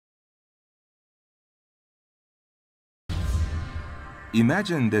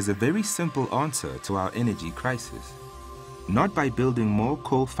Imagine there's a very simple answer to our energy crisis. Not by building more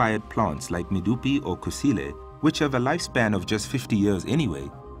coal-fired plants like Medupi or Kusile, which have a lifespan of just 50 years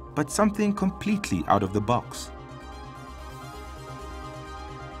anyway, but something completely out of the box.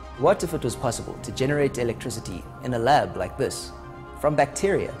 What if it was possible to generate electricity in a lab like this, from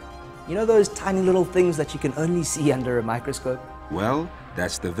bacteria? You know those tiny little things that you can only see under a microscope? Well,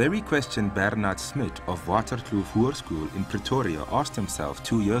 that's the very question Bernard Smit of Waterkloof Hoërskool in Pretoria asked himself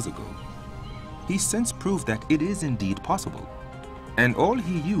 2 years ago. He's since proved that it is indeed possible. And all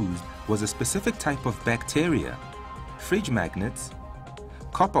he used was a specific type of bacteria, fridge magnets,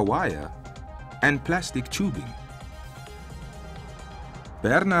 copper wire, and plastic tubing.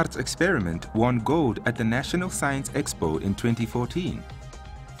 Bernard's experiment won gold at the National Science Expo in 2014.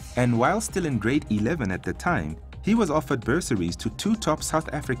 And while still in grade 11 at the time, he was offered bursaries to 2 top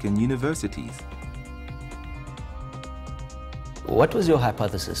South African universities. What was your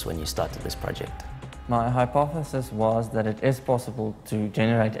hypothesis when you started this project? My hypothesis was that it is possible to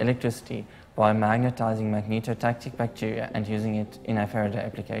generate electricity by magnetizing magnetotactic bacteria and using it in a Faraday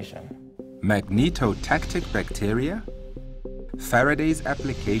application. Magnetotactic bacteria? Faraday's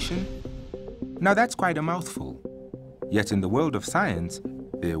application? Now that's quite a mouthful. Yet in the world of science,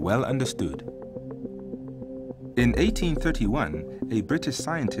 they're well understood. In 1831, a British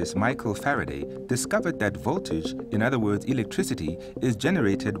scientist, Michael Faraday, discovered that voltage, in other words electricity, is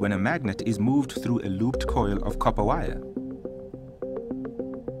generated when a magnet is moved through a looped coil of copper wire.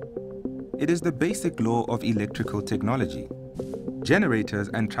 It is the basic law of electrical technology. Generators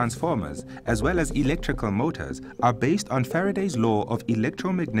and transformers, as well as electrical motors, are based on Faraday's law of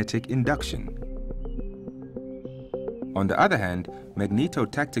electromagnetic induction. On the other hand,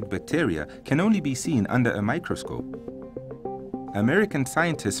 magnetotactic bacteria can only be seen under a microscope. American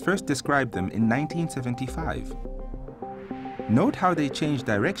scientists first described them in 1975. Note how they change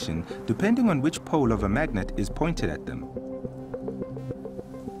direction depending on which pole of a magnet is pointed at them.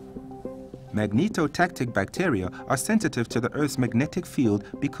 Magnetotactic bacteria are sensitive to the Earth's magnetic field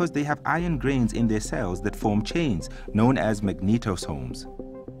because they have iron grains in their cells that form chains, known as magnetosomes.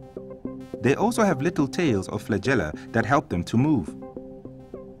 They also have little tails or flagella that help them to move.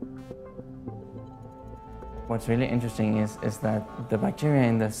 What's really interesting is that the bacteria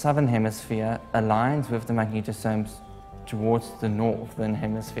in the southern hemisphere aligns with the magnetosomes towards the northern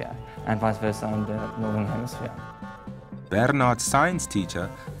hemisphere and vice versa in the northern hemisphere. Bernard's science teacher,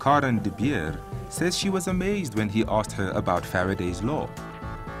 Karen de Beer, says she was amazed when he asked her about Faraday's law.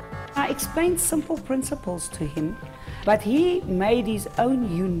 I explained simple principles to him, but he made his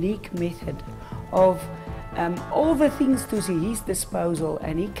own unique method of all the things to his disposal,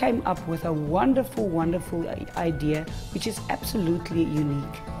 and he came up with a wonderful, wonderful idea which is absolutely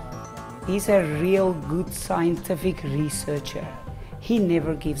unique. He's a real good scientific researcher. He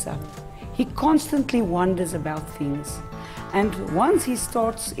never gives up. He constantly wonders about things, and once he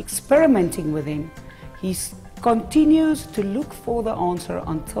starts experimenting with them, he continues to look for the answer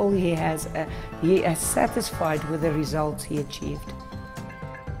until he is satisfied with the results he achieved.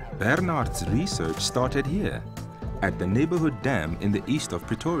 Bernard's research started here, at the neighborhood dam in the east of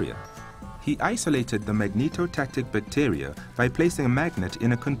Pretoria. He isolated the magnetotactic bacteria by placing a magnet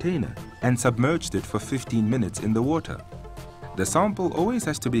in a container and submerged it for 15 minutes in the water. The sample always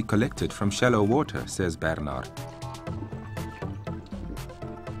has to be collected from shallow water, says Bernard.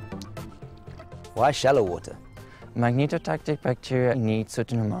 Why shallow water? Magnetotactic bacteria need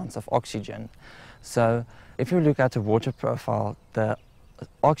certain amounts of oxygen. So if you look at the water profile, the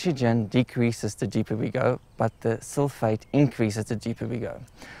oxygen decreases the deeper we go, but the sulfate increases the deeper we go.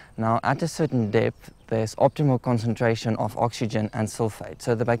 Now, at a certain depth, there's optimal concentration of oxygen and sulfate.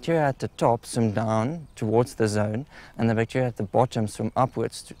 So the bacteria at the top swim down towards the zone, and the bacteria at the bottom swim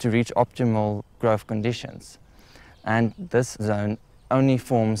upwards to reach optimal growth conditions. And this zone only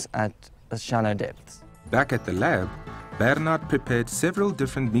forms at shallow depths. Back at the lab, Bernard prepared several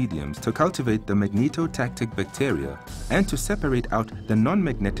different mediums to cultivate the magnetotactic bacteria and to separate out the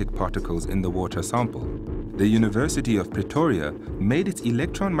non-magnetic particles in the water sample. The University of Pretoria made its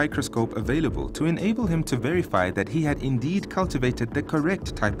electron microscope available to enable him to verify that he had indeed cultivated the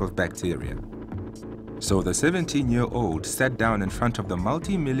correct type of bacteria. So the 17-year-old sat down in front of the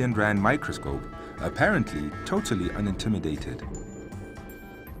multi-million rand microscope, apparently totally unintimidated.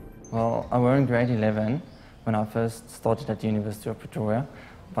 Well, I was in grade 11 when I first started at the University of Pretoria,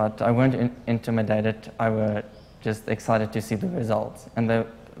 but I weren't intimidated. I was just excited to see the results, and the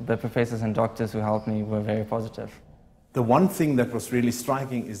professors and doctors who helped me were very positive. The one thing that was really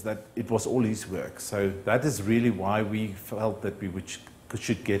striking is that it was all his work, so that is really why we felt that we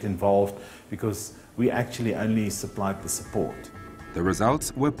should get involved, because we actually only supplied the support. The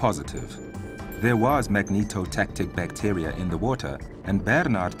results were positive. There was magnetotactic bacteria in the water, and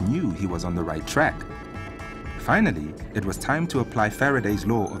Bernard knew he was on the right track. Finally, it was time to apply Faraday's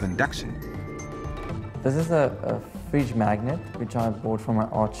law of induction. This is a fridge magnet which I bought from my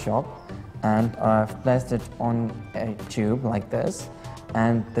art shop, and I've placed it on a tube like this.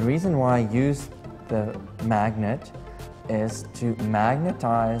 And the reason why I use the magnet is to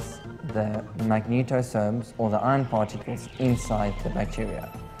magnetize the magnetosomes or the iron particles inside the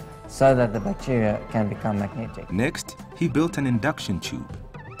bacteria so that the bacteria can become magnetic. Next, he built an induction tube.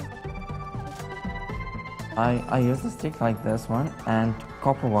 I use a stick like this one and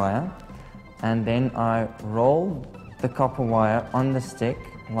copper wire, and then I roll the copper wire on the stick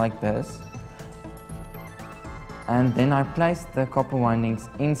like this, and then I place the copper windings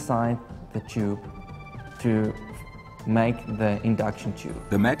inside the tube to make the induction tube.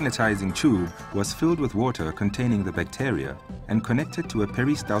 The magnetizing tube was filled with water containing the bacteria and connected to a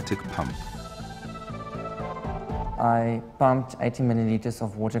peristaltic pump. I pumped 80 milliliters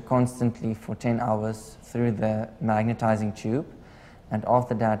of water constantly for 10 hours through the magnetizing tube, and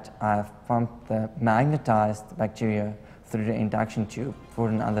after that I've pumped the magnetized bacteria through the induction tube for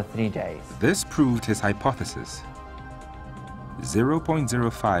another 3 days. This proved his hypothesis.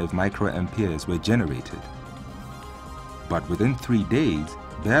 0.05 microamperes were generated. But within 3 days,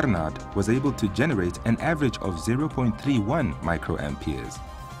 Bernard was able to generate an average of 0.31 microamperes.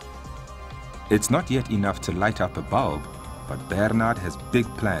 It's not yet enough to light up a bulb, but Bernard has big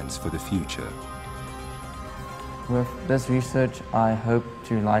plans for the future. With this research, I hope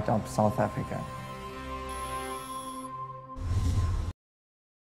to light up South Africa.